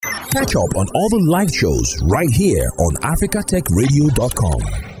Catch up on all the live shows right here on africatechradio.com.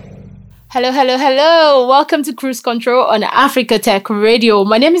 Hello. Welcome to Cruise Control on Africa Tech Radio.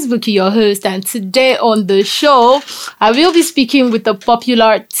 My name is Buki, your host, and today on the show, I will be speaking with a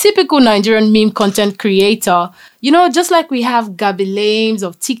popular, typical Nigerian meme content creator. You know, just like we have Gabi Lames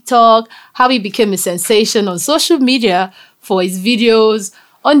of TikTok, how he became a sensation on social media for his videos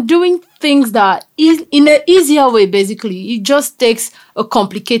on doing things that is in an easier way, basically. He just takes a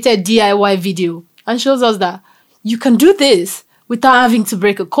complicated DIY video and shows us that you can do this without having to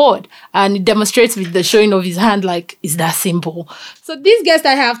break a cord. And it demonstrates with the showing of his hand, like, it's that simple. So this guest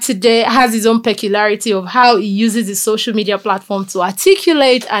I have today has his own peculiarity of how he uses his social media platform to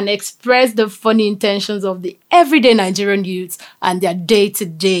articulate and express the funny intentions of the everyday Nigerian youths and their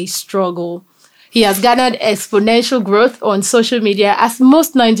day-to-day struggle. He has garnered exponential growth on social media as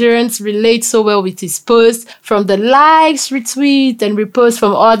most Nigerians relate so well with his posts, from the likes, retweets, and reposts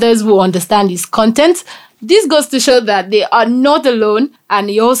from others who understand his content. This goes to show that they are not alone,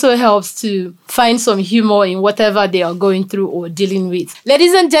 and it also helps to find some humor in whatever they are going through or dealing with.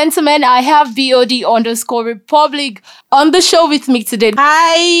 Ladies and gentlemen, I have BOD_Republic on the show with me today.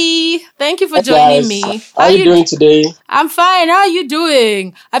 Hi! Thank you for joining me. How are you doing today? I'm fine. How are you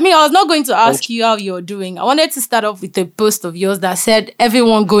doing? I mean, I was not going to ask you how you're doing. I wanted to start off with a post of yours that said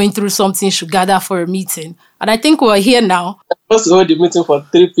everyone going through something should gather for a meeting. And I think we're here now. I was hold the meeting for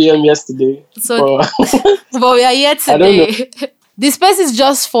 3 p.m. yesterday. So, but we are here today. This space is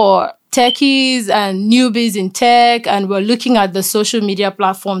just for techies and newbies in tech, and we're looking at the social media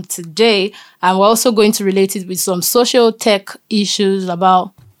platform today. And we're also going to relate it with some social tech issues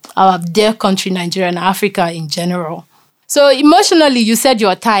about our dear country, Nigeria, and Africa in general. So emotionally, you said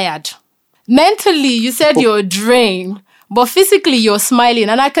you're tired. Mentally, you said you're drained. But physically, you're smiling.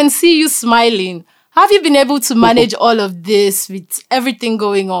 And I can see you smiling. Have you been able to manage all of this with everything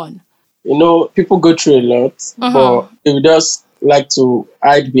going on? You know, people go through a lot, but they would just like to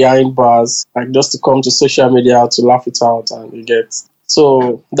hide behind bars, like just to come to social media to laugh it out, and you get.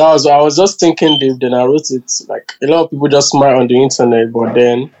 So I was just thinking, Dave, then I wrote it. Like, a lot of people just smile on the internet, but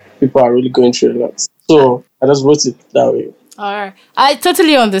then people are really going through a lot. So I just wrote it that way. All right. I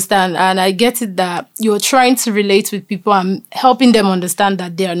totally understand, and I get it that you're trying to relate with people and helping them understand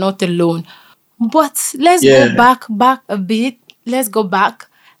that they are not alone. But let's go back a bit. Let's go back.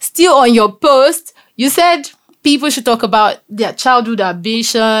 Still on your post, you said people should talk about their childhood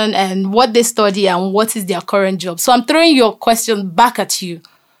ambition and what they study and what is their current job. So I'm throwing your question back at you.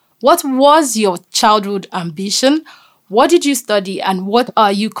 What was your childhood ambition? What did you study? And what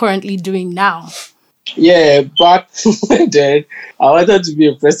are you currently doing now? Yeah, back then, I wanted to be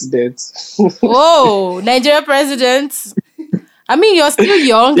a president. Whoa, Nigeria president. I mean, you're still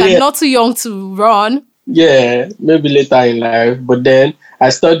young and not too young to run. Yeah, maybe later in life. But then I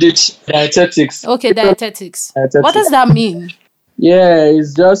studied dietetics. Okay, dietetics. What does that mean? Yeah,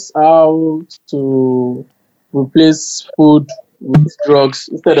 it's just how to replace food with drugs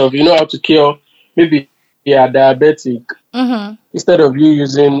instead of, how to cure. Maybe you are diabetic. Mm-hmm. Instead of you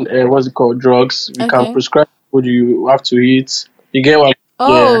using, drugs, you can prescribe food you have to eat. You get what?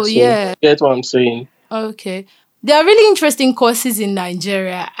 You get what I'm saying? Okay. There are really interesting courses in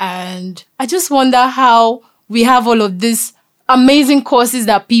Nigeria, and I just wonder how we have all of these amazing courses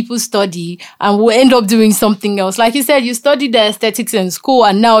that people study and will end up doing something else. Like you said, you studied the aesthetics in school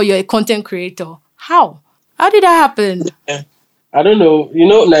and now you're a content creator. How? How did that happen? I don't know.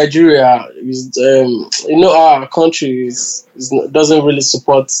 Nigeria is, our country doesn't really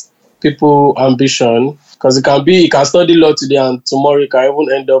support people's ambition, because you can study law today and tomorrow you can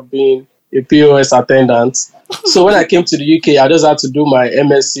even end up being a POS attendant. So when I came to the UK, I just had to do my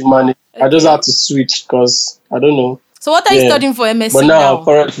MSc management. I just had to switch because I don't know. So what are you studying for MSc But now,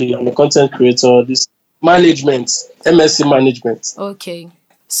 currently, I'm a content creator. This management, MSc management. Okay.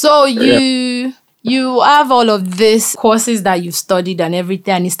 So you have all of these courses that you've studied and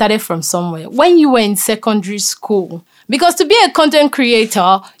everything, and it started from somewhere. When you were in secondary school, because to be a content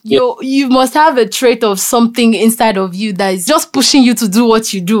creator, you must have a trait of something inside of you that is just pushing you to do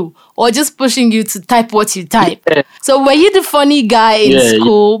what you do, or just pushing you to type what you type. Yeah. So were you the funny guy in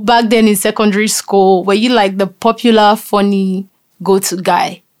school, back then in secondary school? Were you like the popular, funny, go-to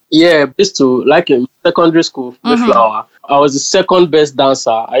guy? Yeah, I used to, like in secondary school, Mayflower, I was the second best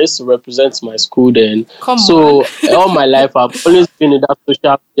dancer. I used to represent my school then. So all my life, I've always been in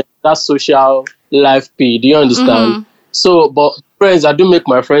that social life P. Do you understand? Mm-hmm. So, but friends, I do make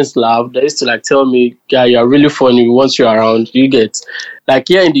my friends laugh. They used to tell me, "Guy, you're really funny. We want you around." You get,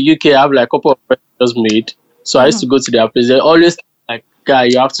 here in the UK, I have a couple of friends just made. So I used to go to their place. They always guy,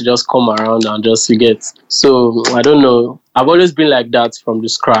 you have to just come around and just you get. So I don't know. I've always been like that from the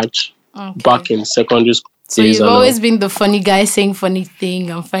scratch back in secondary school. So you've always been the funny guy saying funny thing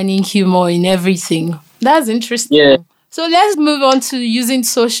and finding humor in everything. That's interesting. Yeah. So let's move on to using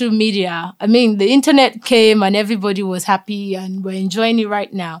social media. I mean, the internet came and everybody was happy and we're enjoying it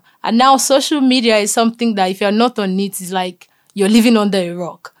right now. And now social media is something that if you're not on it, it's like you're living under a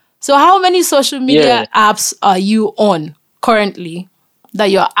rock. So how many social media apps are you on currently, that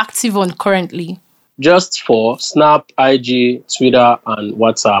you're active on currently? Just for Snap, IG, Twitter, and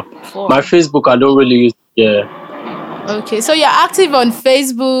WhatsApp. My Facebook, I don't really use. Yeah. Okay, so you're active on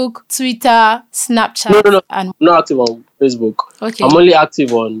Facebook, Twitter, Snapchat. No. I'm not active on Facebook. Okay. I'm only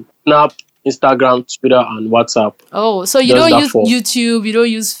active on Snap, Instagram, Twitter, and WhatsApp. Oh, so you don't use YouTube, you don't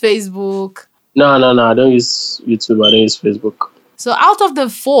use Facebook? No. I don't use YouTube, I don't use Facebook. So out of the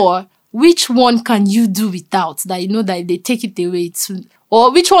 4, which one can you do without that you know that if they take it away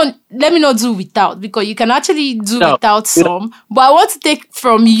or which one, let me not do without, because you can actually do without some, but I want to take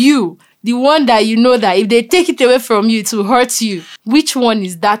from you the one that you know that if they take it away from you, it will hurt you. Which one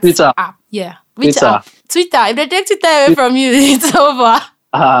is that Twitter. app? Yeah. Which app? Twitter. If they take Twitter away from you, it's over.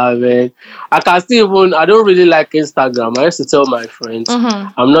 Man. I don't really like Instagram. I used to tell my friends,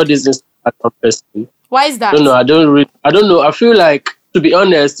 I'm not this Instagram person. Why is that? I don't know. I feel like, to be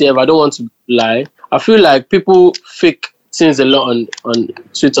honest, if I don't want to lie, I feel like people fake things a lot on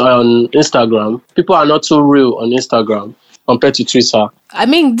Twitter, on Instagram. People are not so real on Instagram compared to Twitter. I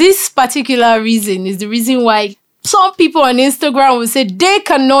mean, this particular reason is the reason why some people on Instagram will say they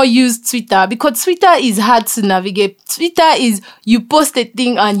cannot use Twitter because Twitter is hard to navigate. Twitter is, you post a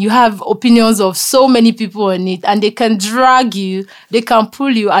thing and you have opinions of so many people on it, and they can drag you, they can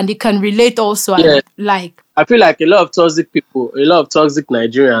pull you, and they can relate also. Yeah. Like, I feel like a lot of toxic people, a lot of toxic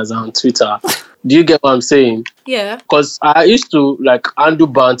Nigerians are on Twitter. Do you get what I'm saying? Yeah. Because I used to handle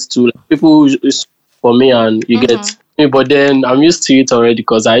bans to people who used for me, and you get me, but then I'm used to it already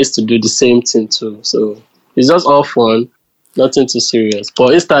because I used to do the same thing too. So it's just all fun, nothing too serious. But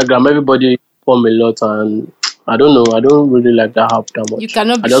Instagram, everybody form a lot, and I don't know. I don't really like that app that much. You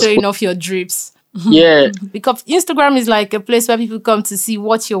cannot be showing off your drips. Yeah. Because Instagram is like a place where people come to see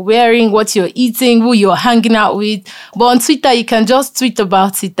what you're wearing, what you're eating, who you're hanging out with. But on Twitter, you can just tweet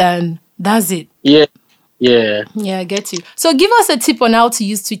about it and that's it. Yeah, I get you. So give us a tip on how to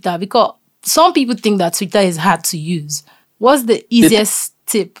use Twitter, because some people think that Twitter is hard to use. What's the easiest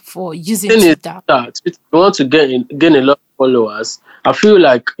tip for using Twitter? If you want to gain a lot of followers, I feel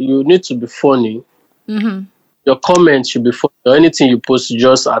like you need to be funny. Your comments should be funny. Or anything you post,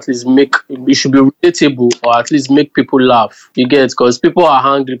 just at least it should be relatable, or at least make people laugh. You get it? Because people are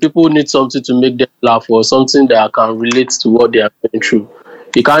hungry. People need something to make them laugh, or something that can relate to what they are going through.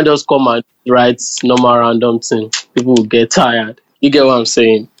 You can't just come and write normal random thing. People will get tired. You get what I'm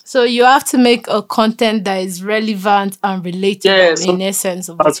saying? So you have to make a content that is relevant and relatable in essence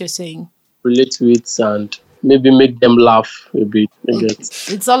of what you're saying. Relate to it and maybe make them laugh a bit.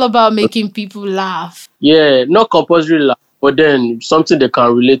 It's all about making people laugh. Yeah, not compulsory laugh, but then something they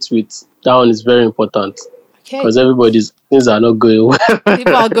can relate with. That one is very important. Because things are not going well.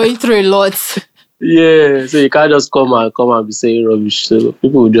 People are going through a lot. Yeah, so you can't just come and be saying rubbish. So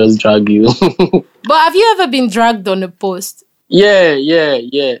people will just drag you. But have you ever been dragged on a post? Yeah.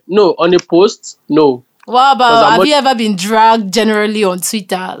 No, on a post, no. What about, have you ever been dragged generally on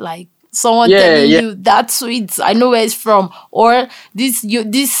Twitter? Like someone telling you that tweet, I know where it's from. Or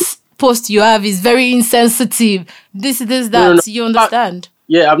this post you have is very insensitive. This, that. No. You understand?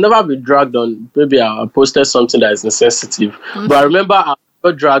 Yeah, I've never been dragged on. Maybe I posted something that is insensitive. But I remember I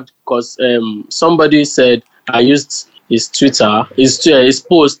got dragged because somebody said I used his Twitter, his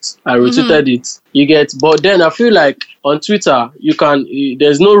post, I retweeted it. You get, but then I feel like on Twitter,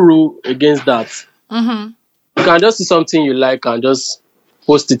 there's no rule against that. You can just see something you like and just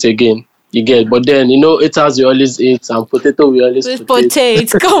post it again. You get, but then haters will always eat and potato will always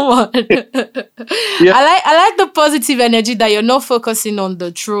potato. Come on. Yeah. I like the positive energy that you're not focusing on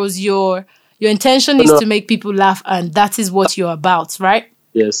the trolls. Your intention is to make people laugh, and that is what you're about, right?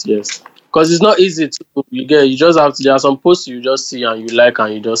 Yes. Because it's not easy to you just have to. There are some posts you just see and you like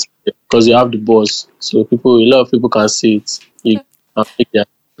and you just because you have the buzz, so a lot of people can see it. You can pick that.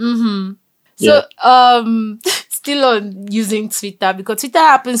 So still on using Twitter, because Twitter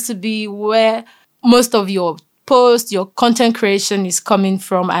happens to be where most of your posts, your content creation is coming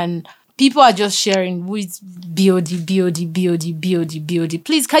from, and people are just sharing with BOD.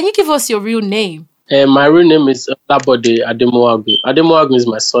 Please, can you give us your real name? My real name is Bluebird Ademowagun. Ademowagun is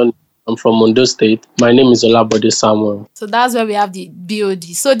my son. I'm from Ondo State. My name is Olabode Samuel. So that's where we have the BOD.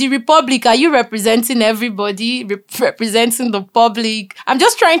 So the Republic, are you representing everybody, representing the public? I'm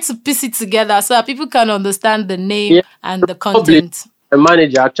just trying to piece it together so that people can understand the name and the content. My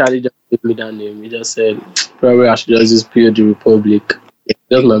manager actually just gave me that name. He just said, probably I should just use BOD Republic.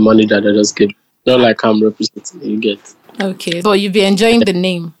 That's my manager that just gave me. Not like I'm representing, you get. Okay, but you'll be enjoying the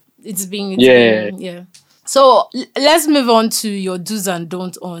name. It's been. Yeah. So let's move on to your do's and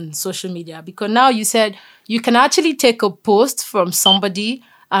don'ts on social media, because now you said you can actually take a post from somebody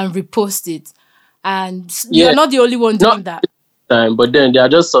and repost it, and you're not the only one doing that. But then there are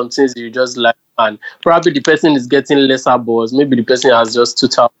just some things you just like, and probably the person is getting lesser buzz. Maybe the person has just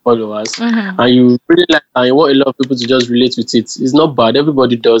 2,000 followers, and you really like, and you want a lot of people to just relate with it. It's not bad.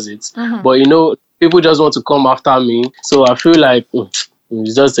 Everybody does it, but people just want to come after me. So I feel like.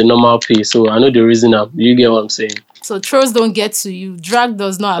 It's just a normal pay, so I know the reason. You get what I'm saying? So trolls don't get to you. Drag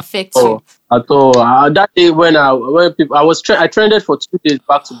does not affect you at all. That day when I trended for 2 days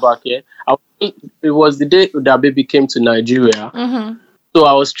back to back. Yeah, it was the day that baby came to Nigeria. So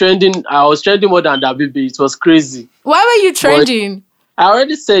I was trending. More than that baby. It was crazy. Why were you trending? But I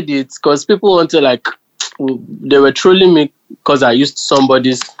already said it because people wanted they were trolling me because I used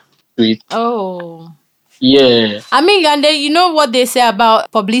somebody's tweet. Oh. Yeah. I mean, and then you know what they say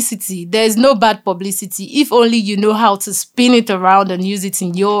about publicity. There's no bad publicity if only you know how to spin it around and use it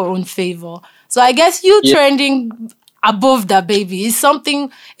in your own favor. So I guess you trending above that baby is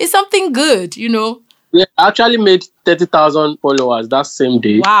something good, Yeah, I actually made 30,000 followers that same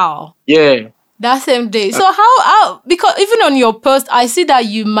day. Wow. Yeah. That same day. So how because even on your post, I see that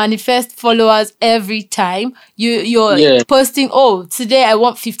you manifest followers every time. You're posting, today I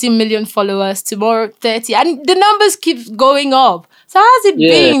want 15 million followers, tomorrow 30. And the numbers keep going up. So how's it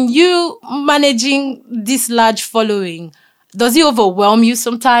been, you managing this large following? Does it overwhelm you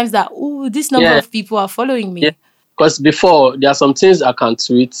sometimes that, this number of people are following me? Yeah, because before, there are some things I can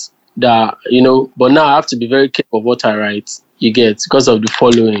tweet that, but now I have to be very careful of what I write, you get, because of the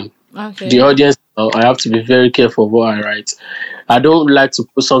following. Okay. The audience, I have to be very careful of what I write. I don't like to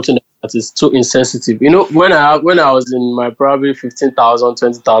put something that is too insensitive. When I was in my probably 15,000,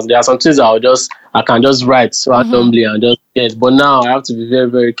 20,000, there are some things I can just write randomly and just get. But now I have to be very,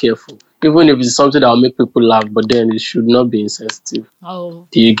 very careful. Even if it's something that will make people laugh, but then it should not be insensitive. Oh.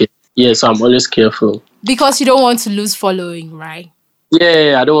 Do you get? Yeah, so I'm always careful. Because you don't want to lose following, right?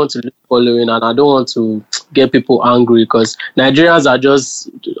 Yeah, I don't want to lose following, and I don't want to get people angry because Nigerians are just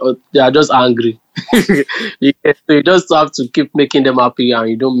angry. So you just have to keep making them happy and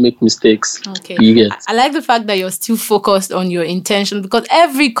you don't make mistakes. Okay. You get? I like the fact that you're still focused on your intention, because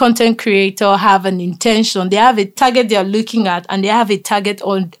every content creator have an intention. They have a target they are looking at and they have a target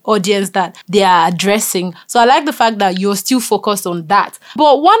audience that they are addressing. So I like the fact that you're still focused on that.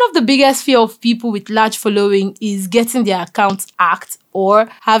 But one of the biggest fear of people with large following is getting their accounts hacked or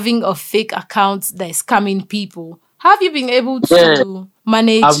having a fake account that is scamming people. Have you been able to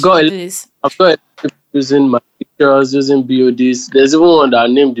manage this? I've got people using my pictures, using BODs. There's even one that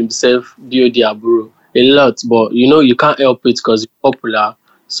named himself BOD Aburo. A lot, but you can't help it because it's popular.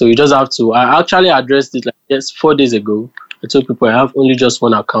 So you just have to. I actually addressed it 4 days ago. I told people I have only just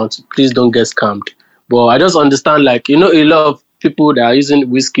one account. Please don't get scammed. But I just understand, a lot of people that are using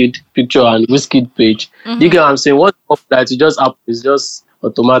Wizkid picture and Wizkid page. You get what I'm saying? What's popular, it just happens. It's just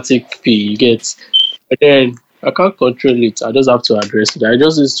automatic P. You get. But then I can't control it. I just have to address it. I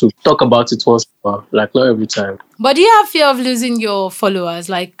just need to talk about it once in a while, not every time. But do you have fear of losing your followers,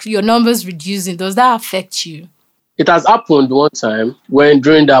 like your numbers reducing? Does that affect you? It has happened one time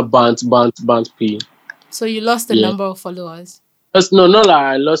during that band P. So you lost a number of followers? No, not like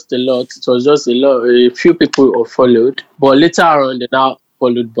I lost a lot. It was just a few people who followed. But later on, they now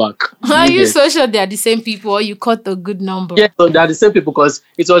followed back. Are you so sure they are the same people or you caught a good number? Yeah, so they are the same people because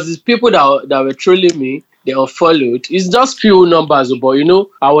it was these people that were trolling me. They unfollowed. It's just few numbers, but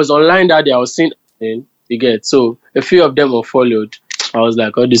I was online that day. I was seeing, you get. So a few of them unfollowed. I was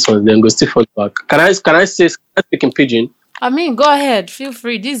like, this one's then go still follow back. Can I speak in pidgin? I mean, go ahead. Feel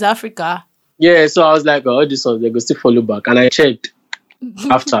free. This is Africa. Yeah, so I was like, this one's they go still follow back, and I checked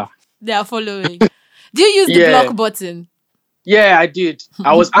after. They are following. Do you use the block button? Yeah, I did.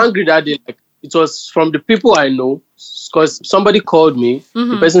 I was angry that day. It was from the people I know, because somebody called me.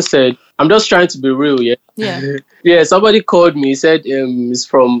 The person said, I'm just trying to be real, yeah? Yeah. Yeah, somebody called me, said it's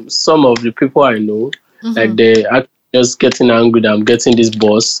from some of the people I know. They are just getting angry that I'm getting this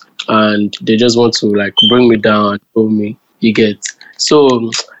boss, and they just want to bring me down and show me, you get.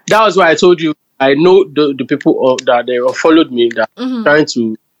 So that was why I told you, I know the people that they followed me that trying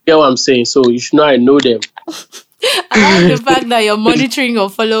to get what I'm saying. So you should know I know them. I like the fact that you're monitoring your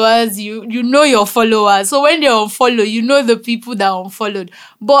followers. You know your followers. So when they unfollow, you know the people that unfollowed.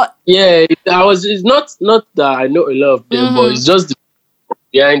 But Yeah, it's not that I know a lot of them, but it's just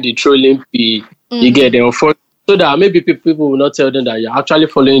behind the trolling P. You get them for so that maybe people will not tell them that you're actually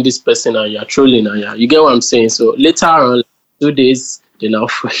following this person and you're trolling and you get what I'm saying. So later on, like 2 days, they now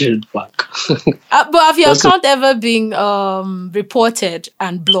followed back. but have your account ever been reported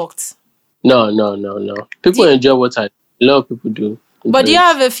and blocked? No. People enjoy what I do. A lot of people do. But do you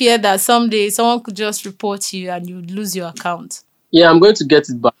have a fear that someday someone could just report you and you'd lose your account? Yeah, I'm going to get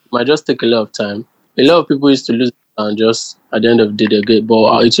it back. It might just take a lot of time. A lot of people used to lose it and just at the end of the day they get,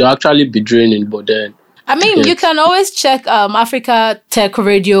 but it will actually be draining. But then, I mean, you can always check Africa Tech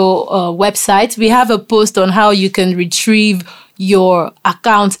Radio website. We have a post on how you can retrieve your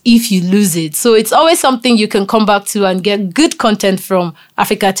account if you lose it. So it's always something you can come back to and get good content from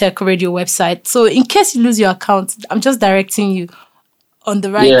Africa Tech Radio website. So in case you lose your account, I'm just directing you on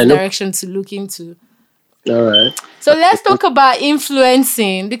the right direction to look into. All right. So let's talk about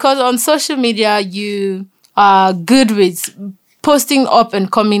influencing, because on social media, you are good with posting up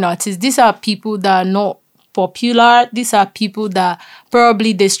and coming artists. These are people that are not popular. These are people that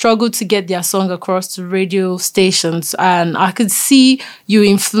probably they struggle to get their song across to radio stations. And I could see you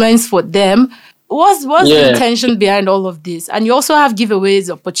influence for them. What's the intention behind all of this? And you also have giveaways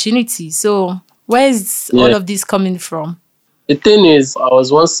opportunities. So where is all of this coming from? The thing is, I was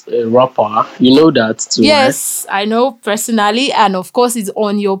once a rapper. You know that too, yes, right? I know personally. And of course, it's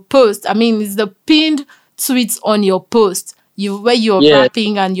on your post. I mean, it's the pinned tweets on your post where you're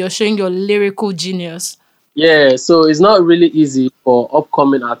rapping and you're showing your lyrical genius. Yeah, so it's not really easy for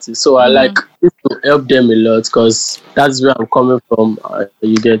upcoming artists. So I like to help them a lot because that's where I'm coming from.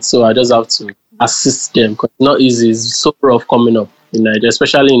 You get, so I just have to assist them because it's not easy. It's so rough coming up in Nigeria,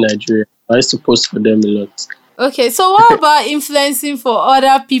 especially in Nigeria. I used to post for them a lot. Okay, so what about influencing for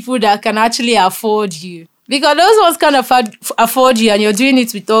other people that can actually afford you? Because those ones can afford you and you're doing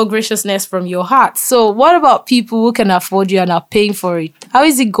it with all graciousness from your heart. So what about people who can afford you and are paying for it? How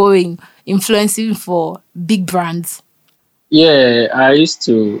is it going, influencing for big brands? Yeah, I used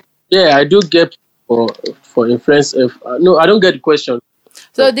to. Yeah, I do get for influence. No, I don't get the question.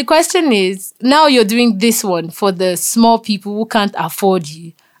 So the question is, now you're doing this one for the small people who can't afford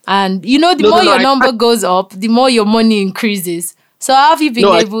you. And the more your number goes up, the more your money increases. So how have you been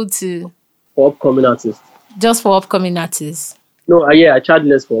able to... For upcoming artists. Just for upcoming artists? No, I charge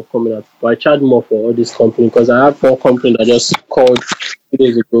less for upcoming artists, but I charge more for all this company because I have one company that just called 2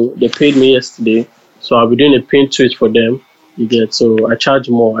 days ago. They paid me yesterday, so I'll be doing a pin tweet for them. You get, so I charge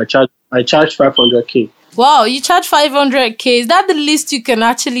more. I charge 500K. Wow, you charge 500K. Is that the least you can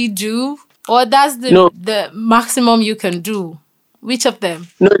actually do, or that's the maximum you can do? Which of them?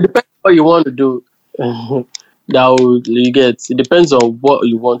 No, it depends on what you want to do. You get. It depends on what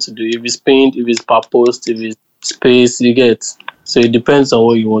you want to do. If it's paint, if it's per post, if it's space, you get. So it depends on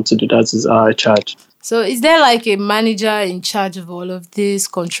what you want to do. That is how I charge. So is there like a manager in charge of all of this,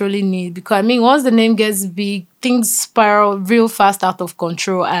 controlling it? Because I mean, once the name gets big, things spiral real fast out of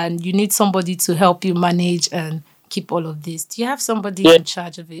control and you need somebody to help you manage and keep all of this. Do you have somebody in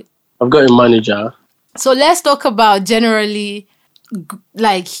charge of it? I've got a manager. So let's talk about generally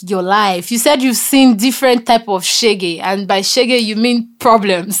like your life. You said you've seen different type of shege, and by shege you mean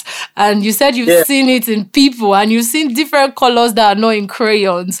problems, and you said you've seen it in people and you've seen different colors that are not in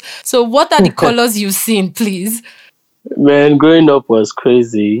crayons. So what are the colors you've seen, please? Man, growing up was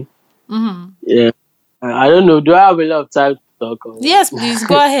crazy. Yeah, I don't know, do I have a lot of time to talk? Yes, please,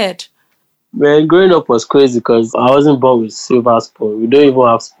 go ahead. Man, growing up was crazy because I wasn't born with silver spoon. We don't even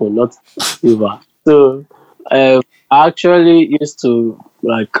have spoon, not silver. So I actually used to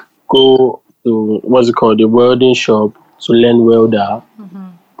like go to the welding shop to learn welder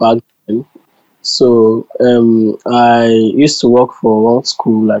back then. So I used to work for one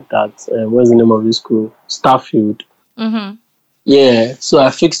school like that. What's the name of this school? Starfield. Yeah. So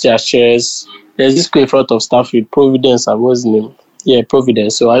I fixed their chairs. There's this school in front of Starfield, Providence. What's the name? Yeah,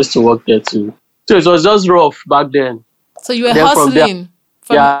 Providence. So I used to work there too. So it was just rough back then. So you were hustling.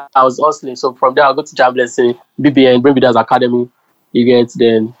 Yeah, I was hustling. So from there, I'll go to Jam Blessing, BBN, Bring Leaders Academy. You get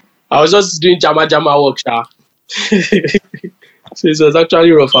then. I was just doing Jama work, sha. So it was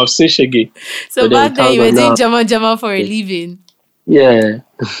actually rough. I've seen Shege. So back then, you were doing Jama for a living. Yeah.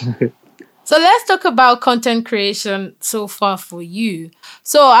 So let's talk about content creation so far for you.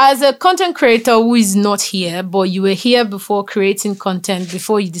 So as a content creator who is not here, but you were here before creating content,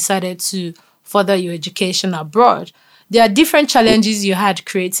 before you decided to further your education abroad, there are different challenges you had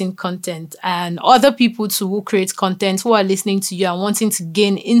creating content, and other people too who create content who are listening to you and wanting to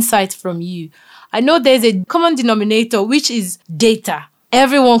gain insight from you. I know there's a common denominator, which is data.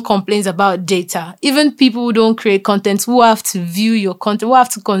 Everyone complains about data. Even people who don't create content, who have to view your content, who have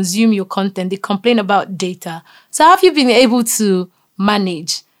to consume your content, they complain about data. So have you been able to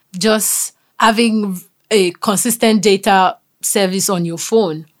manage just having a consistent data service on your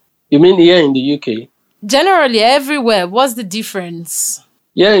phone? You mean here in the UK? Generally, everywhere. What's the difference?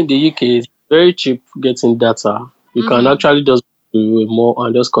 Here in the UK, it's very cheap getting data. You can actually just do more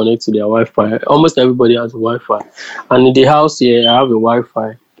and just connect to their Wi-Fi. Almost everybody has a Wi-Fi. And in the house here, I have a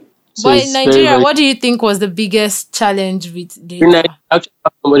Wi-Fi. So But in it's Nigeria, what do you think was the biggest challenge with in Nigeria, data? I actually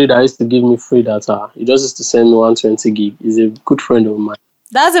have somebody that used to give me free data. He just used to send me 120 gig. He's a good friend of mine.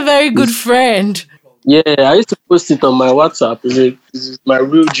 That's a very good friend. Yeah, I used to post it on my WhatsApp. It's my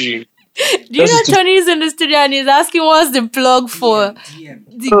real G. Do you know Tony is in the studio and he's asking what's the plug for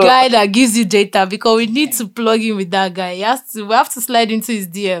the guy that gives you data? Because we need to plug in with that guy. We have to slide into his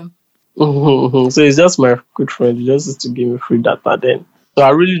DM. So he's just my good friend. He just used to give me free data then. So I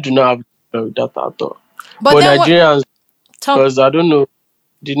really do not have data at all. But Nigerians, because I don't know,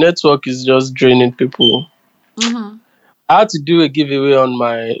 the network is just draining people. I had to do a giveaway on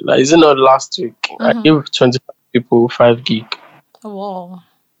my, is it not last week? I gave 25 people 5 gig. Wow.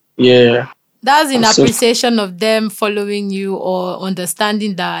 Yeah. That's in appreciation of them following you or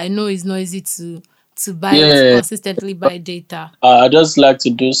understanding that I know it's not easy to buy consistently buy data. I just like to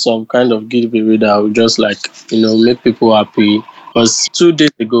do some kind of giveaway that will just make people happy. Because 2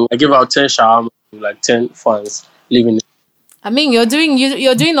 days ago, I gave out 10 shawarma to 10 fans living. I mean, you're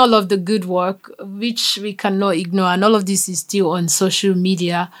doing all of the good work, which we cannot ignore, and all of this is still on social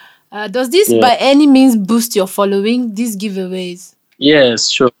media. Does this by any means boost your following, these giveaways? Yes,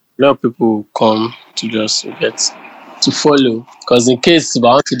 sure. A lot of people come to just get to follow. Because in case if I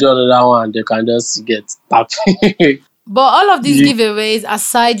want to do another one, they can just get tapped. But all of these giveaways,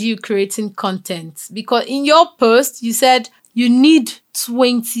 aside you creating content, because in your post, you said you need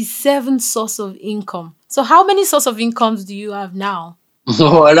 27 source of income. So how many source of incomes do you have now?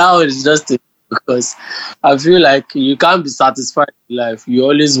 Well, now it's just because I feel like you can't be satisfied in life. You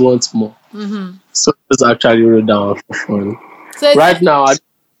always want more. So it's actually wrote down for fun. So right now, I have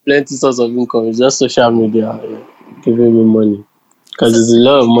plenty source of income. It's just social media giving me money. Because there's a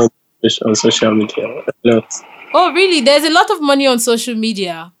lot of money on social media. A lot. Oh, really? There's a lot of money on social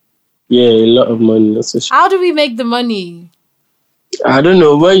media? Yeah, a lot of money on social media. How do we make the money? I don't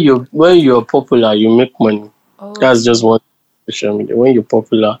know. When you're popular, you make money. Oh. That's just one social media. When you're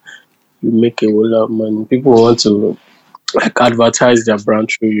popular, you make a whole lot of money. People want to advertise their brand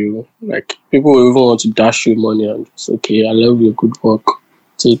through you. People will even want to dash you money and it's okay. I love your good work.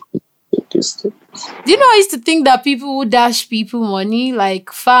 Take this. Do you know I used to think that people who dash people money, like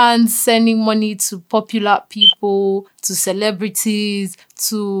fans sending money to popular people, to celebrities,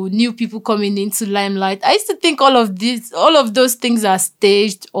 to new people coming into limelight. I used to think all of those things are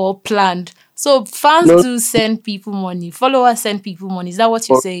staged or planned. So fans do send people money. Followers send people money. Is that what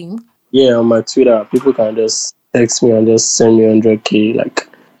you're saying? Yeah, on my Twitter, people can just text me and just send me 100K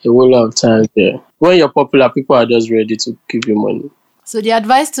a whole lot of times there. When you're popular, people are just ready to give you money. So the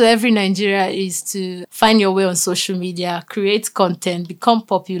advice to every Nigerian is to find your way on social media, create content, become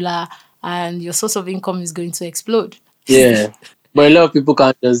popular, and your source of income is going to explode. Yeah, but a lot of people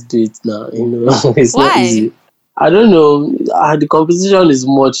can't just do it now. It's Why? Not easy. I don't know. The competition is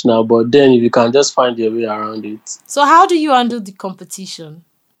much now, but then if you can just find your way around it. So how do you handle the competition?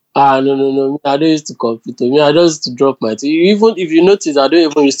 No. I don't used to compete. I just used to drop my even if you notice, I don't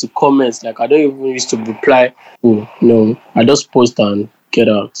even used to comment. I don't even used to reply. No, I just post and get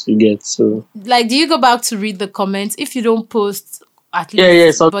out. You get so. Do you go back to read the comments if you don't post at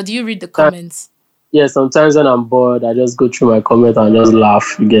least? But do you read the comments? Yeah, sometimes when I'm bored, I just go through my comment and just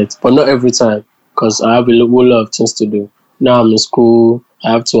laugh. You get, but not every time because I have a whole lot of things to do. Now I'm in school.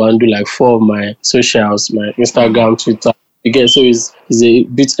 I have to handle 4 of my socials, my Instagram, Twitter. Again, so it's a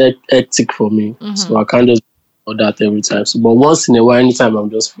bit hectic for me. So I can't just do that every time. So, but once in a while, anytime I'm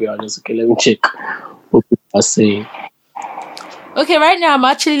just free, I'll just, let me check what people are saying. Okay, right now I'm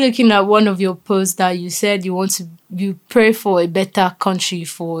actually looking at one of your posts that you said you pray for a better country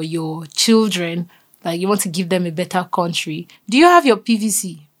for your children. You want to give them a better country. Do you have your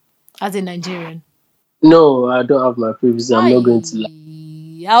PVC as a Nigerian? No, I don't have my PVC. I'm not going to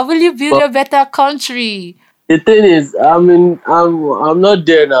lie. How will you build a better country? The thing is, I'm not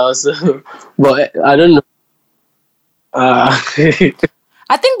there now, so but I don't know.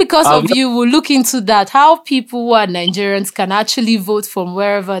 I think because of you, we'll look into that, how people who are Nigerians can actually vote from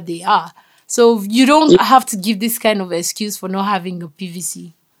wherever they are. So you don't have to give this kind of excuse for not having a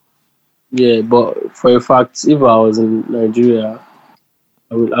PVC. Yeah, but for a fact, if I was in Nigeria,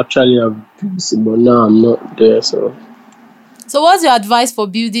 I will actually have PVC, but now I'm not there. So, So what's your advice for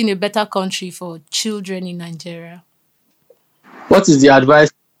building a better country for children in Nigeria? what is the advice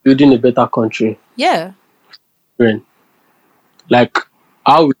for building a better country? Yeah. Friend? Like,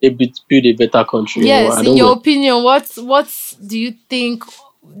 how will they build a better country? Or Yes, I in don't your get. opinion, what do you think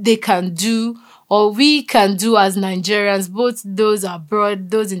they can do or we can do as Nigerians, both those abroad,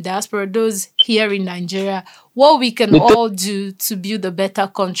 those in diaspora, those here in Nigeria, what we can The thing all do to build a better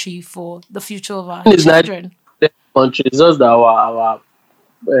country for the future of our is, Nigeria children? is a country. It's just that our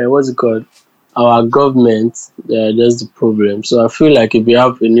what's it called? Our government, that's the problem. So I feel like if we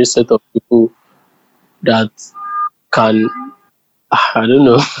have a new set of people that can, I don't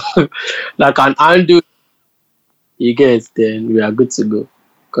know, that can handle, you get, then we are good to go.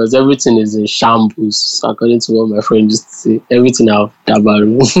 Because everything is in shambles, according to what my friend used to say. Everything out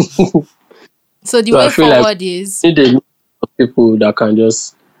dabaru. So the So I way feel like forward is, we need a new set of people that can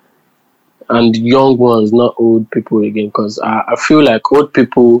just, and young ones, not old people again. Because I feel like old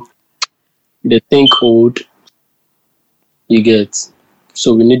people, they think old, you get.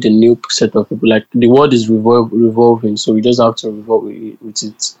 So we need a new set of people. Like the world is revolving, so we just have to revolve with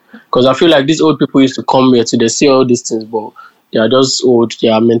it. Because I feel like these old people used to come here to they see all these things, but they are just old.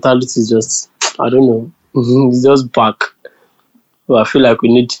 Their mentality is just, I don't know, it's just back. So I feel like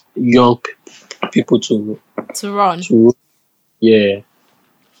we need young people to run. to yeah.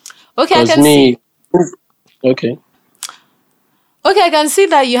 Okay, I Because can see. me, okay, Okay, I can see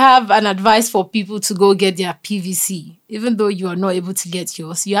that you have an advice for people to go get their PVC, even though you are not able to get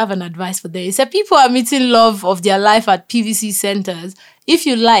yours. You have an advice for them. You said people are meeting love of their life at PVC centers. If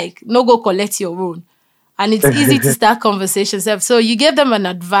you like, no go collect your own. And it's easy to start conversations. So you give them an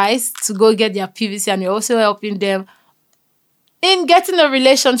advice to go get their PVC, and you're also helping them in getting a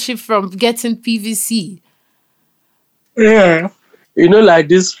relationship from getting PVC. yeah. You know, like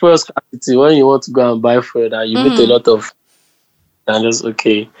this first capacity when you want to go and buy food and you meet a lot of and just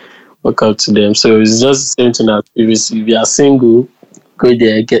okay, work out to them. So it's just the same thing as PVC. If you are single, go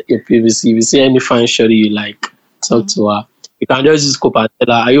there, get your PVC. If you see any fine shorty you like, talk to her. You can just scope and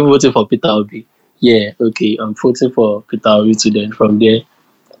tell her, are you voting for Peter Obi? Yeah, okay, I'm voting for Peter Obi to then from there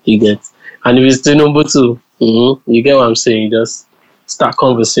you get. And if it's Tinubu too, you get what I'm saying, just start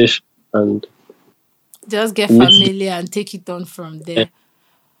conversation and Just get meet familiar and take it on from them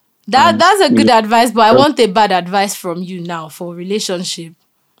there. and That's a you good advice, but I just want a bad advice from you now for relationship.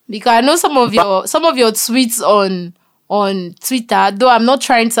 Because I know some of your tweets on Twitter, though I'm not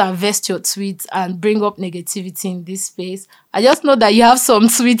trying to invest your tweets and bring up negativity in this space. I just know that you have some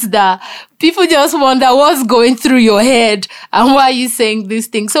tweets that people just wonder what's going through your head and why you saying these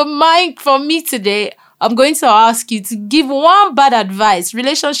things. So Mike, for me today, I'm going to ask you to give one bad advice,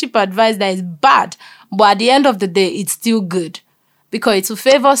 relationship advice that is bad, but at the end of the day, it's still good because it will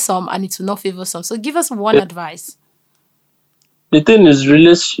favor some and it will not favor some. So give us one advice. the thing is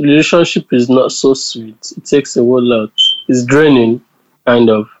relationship is not so sweet. It takes a whole lot. It's draining, kind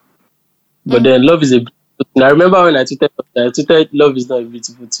of. But then love is a beautiful thing. I remember when I tweeted love is not a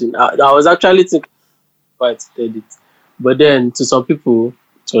beautiful thing. I was actually thinking why I tweeted it. But then to some people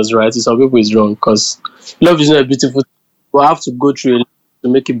it was right, to some people it's wrong because love is not a beautiful thing. We have to go through a lot to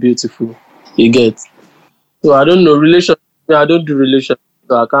make it beautiful. You get. So I don't know relationship. I don't do relationship.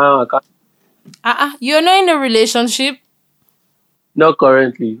 So I can't You're not in a relationship. not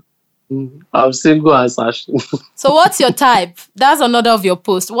currently. I'm single and such. So what's your type? That's another of your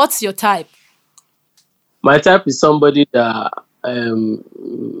posts. What's your type? My type is somebody that mm,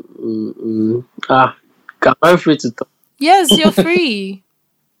 mm, ah am I free to talk? Yes, you're free.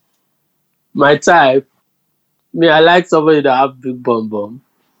 My type, me, I like somebody that have big bum bum.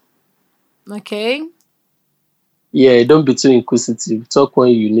 Okay. Yeah, don't be too inquisitive. Talk when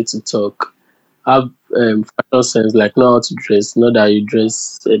you need to talk. Have fashion sense, like know how to dress, not that you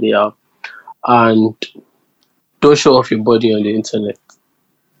dress anyhow. And don't show off your body on the internet.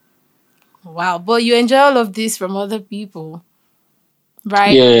 Wow. But you enjoy all of this from other people,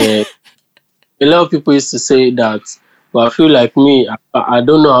 right? Yeah, a lot of people used to say that, but I feel like me, I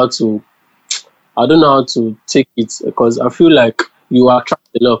don't know how to take it because I feel like you attract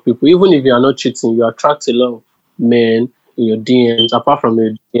a lot of people. Even if you are not cheating, you attract a lot of men in your DMs. Apart from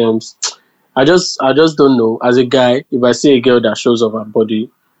your DMs, I just don't know. As a guy, if I see a girl that shows off her body,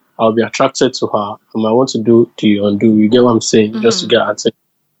 I'll be attracted to her and I want to do the undo. You get what I'm saying? Just to get attention.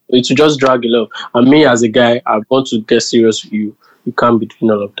 It will just drag a lot. And me as a guy, I want to get serious with you. You can't be doing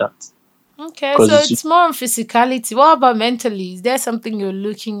all of that. Okay, Because so it's it's more on physicality. What about mentally? Is there something you're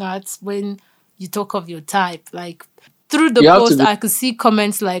looking at when you talk of your type? Like through the post, I could see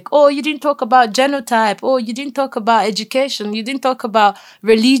comments like, oh, you didn't talk about genotype. Oh, you didn't talk about education. You didn't talk about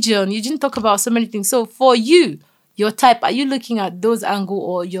religion. You didn't talk about so many things. So for you, your type, are you looking at those angles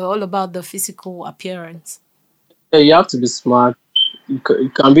or you're all about the physical appearance? Yeah, you have to be smart. You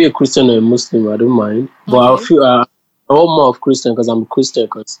can be a Christian or a Muslim, I don't mind. But I feel I want more of Christian because I'm a Christian.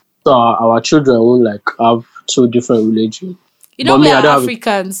 So our children won't like have two different religions. You know, we are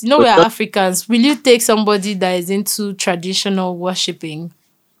Africans. Africans. Will you take somebody that is into traditional worshipping?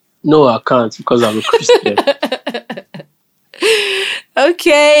 No, I can't because I'm a Christian.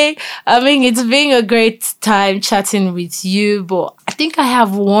 Okay. I mean, it's been a great time chatting with you, but I think I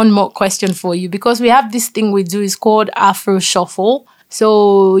have one more question for you because we have this thing we do. It's called Afro Shuffle.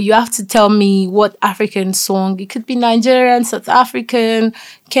 So you have to tell me what African song. It could be Nigerian, South African,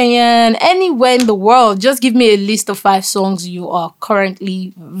 Kenyan, anywhere in the world. Just give me a list of 5 songs you are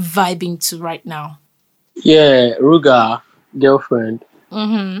currently vibing to right now. Yeah, Ruga, Girlfriend.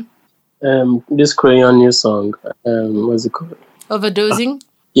 This Korean new song. What's it called? Overdosing?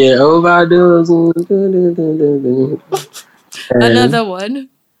 Yeah, Overdosing. Another one.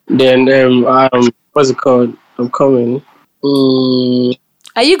 Then what's it called? I'm coming.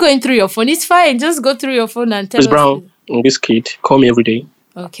 Are you going through your phone? It's fine. Just go through your phone and tell Chris us. Brown, this kid, call me every day.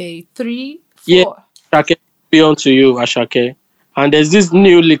 Okay, 3, 4. Yeah, Ashake, Beyond to You, Ashake. And there's this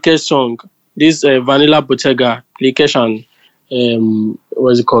new Likesh song, this Vanilla Bottega, Likesh and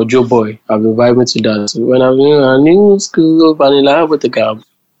what's it called, Joe Boy. I've been vibing to that. So when I'm in a new school, Vanilla Bottega,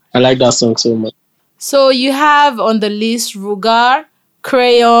 I like that song so much. So you have on the list Rugar,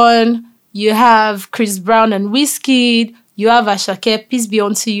 Crayon, you have Chris Brown and Wizkid, you have Ashake, Peace Be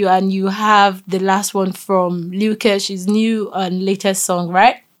Unto You, and you have the last one from Likesh, his new and latest song,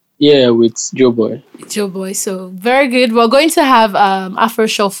 right? Yeah, with Joe Boy. Joe Boy. So very good. We're going to have Afro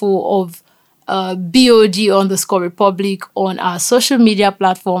Shuffle of BOD_Republic on our social media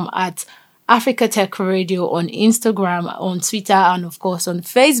platform at Africa Tech Radio on Instagram, on Twitter, and of course on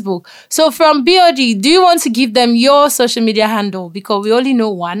Facebook. So from BOD, do you want to give them your social media handle? Because we only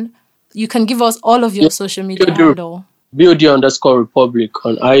know one. You can give us all of your social media handle. BOD_Republic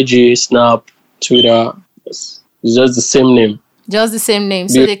on IG, Snap, Twitter. It's just the same name. Just the same name.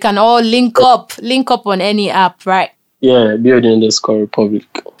 So they can all link up on any app, right? Yeah, BOD_Republic.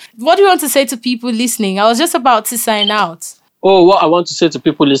 What do you want to say to people listening? I was just about to sign out. Oh, what I want to say to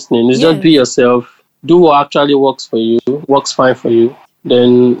people listening is just be yourself. Do what actually works for you, works fine for you.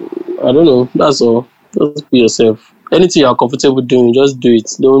 Then, I don't know, that's all. Just be yourself. Anything you're comfortable doing, just do it.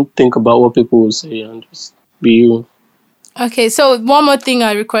 Don't think about what people will say and just be you. Okay, so one more thing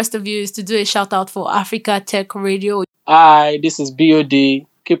I request of you is to do a shout out for Africa Tech Radio. Hi, this is BOD.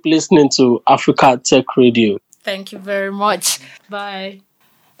 Keep listening to Africa Tech Radio. Thank you very much. Bye.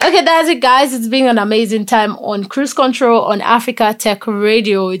 Okay, that's it, guys. It's been an amazing time on Cruise Control on Africa Tech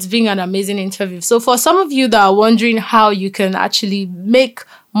Radio. It's been an amazing interview. So for some of you that are wondering how you can actually make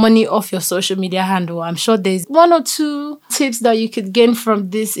money off your social media handle, I'm sure there's 1 or 2 tips that you could gain from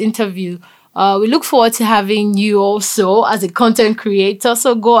this interview. We look forward to having you also as a content creator.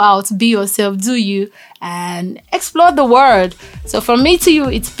 So go out, be yourself, do you, and explore the world. So from me to you,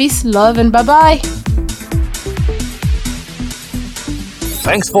 it's peace, love, and bye-bye.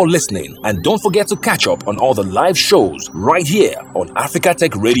 Thanks for listening, and don't forget to catch up on all the live shows right here on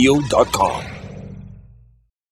africatechradio.com.